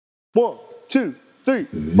1, 2, 3,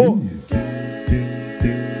 4.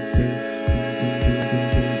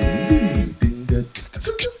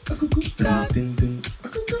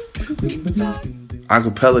 A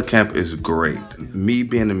Cappella Camp is great. Me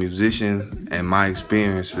being a musician and my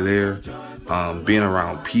experience there, being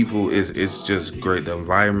around people, it's just great. The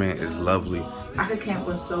environment is lovely. A Cappella Camp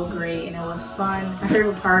was so great and it was fun. My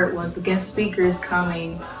favorite part was the guest speakers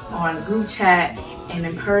coming on group chat and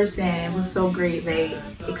in person. It was so great. They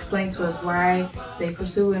explained to us why they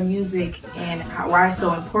pursue music and why it's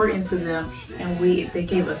so important to them. And they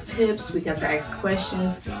gave us tips. We got to ask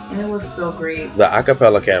questions, and it was so great. The A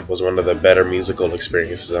Cappella Camp was one of the better musical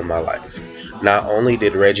experiences of my life. Not only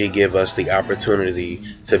did Reggie give us the opportunity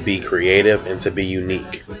to be creative and to be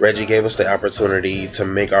unique, Reggie gave us the opportunity to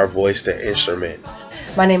make our voice the instrument.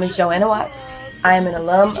 My name is Joanna Watts. I am an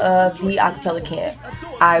alum of the A Cappella Camp.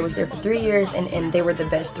 I was there for 3 years and they were the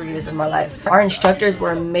best 3 years of my life. Our instructors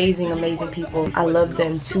were amazing, amazing people. I loved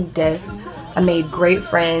them to death. I made great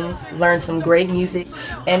friends, learned some great music,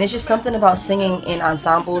 and it's just something about singing in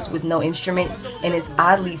ensembles with no instruments, and it's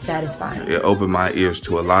oddly satisfying. It opened my ears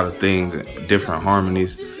to a lot of things, different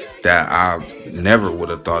harmonies that I never would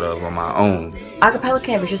have thought of on my own. A Cappella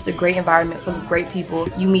Camp is just a great environment full of great people.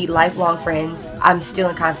 You meet lifelong friends. I'm still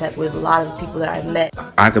in contact with a lot of the people that I've met.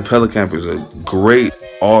 A Cappella Camp is a great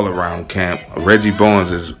all-around camp. Reggie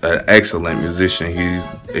Bowens is an excellent musician. He's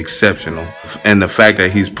exceptional. And the fact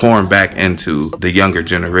that he's pouring back into the younger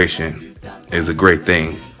generation is a great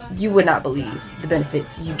thing. You would not believe the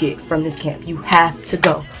benefits you get from this camp. You have to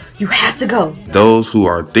go. You have to go. Those who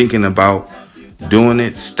are thinking about doing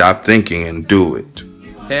it, stop thinking and do it.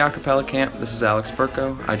 Hey A Cappella Camp, this is Alex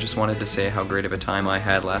Burko. I just wanted to say how great of a time I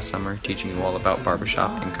had last summer teaching you all about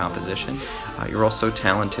barbershop and composition. You're all so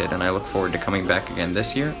talented and I look forward to coming back again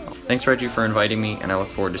this year. Thanks Reggie for inviting me and I look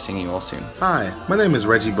forward to seeing you all soon. Hi, my name is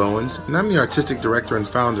Reggie Bowens and I'm the artistic director and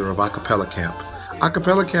founder of A Cappella Camp. A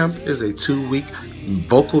Cappella Camp is a 2-week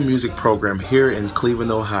vocal music program here in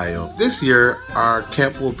Cleveland, Ohio. This year, our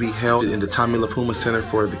camp will be held in the Tommy LiPuma Center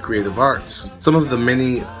for the Creative Arts. Some of the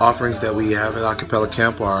many offerings that we have at A Cappella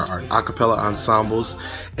Camp are our a cappella ensembles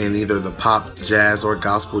in either the pop, jazz, or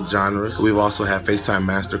gospel genres. We've also had FaceTime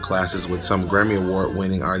master classes with some Grammy Award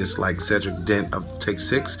winning artists like Cedric Dent of Take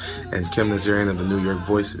 6 and Kim Nazarian of the New York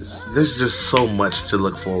Voices. There's just so much to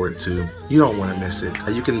look forward to. You don't want to miss it.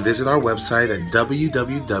 You can visit our website at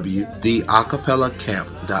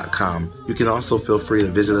www.theacapellacamp.com. You can also feel free to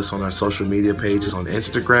visit us on our social media pages on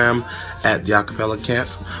Instagram at The A Cappella Camp,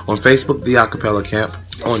 on Facebook, The A Cappella Camp,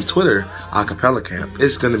 on Twitter, A Cappella Camp.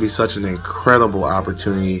 It's going to be such an incredible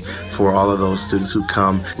opportunity for all of those students who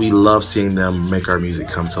come. We love seeing them make our music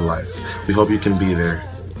come to life. We hope you can be there.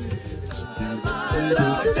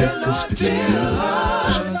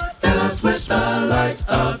 Switch the lights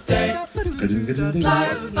of day.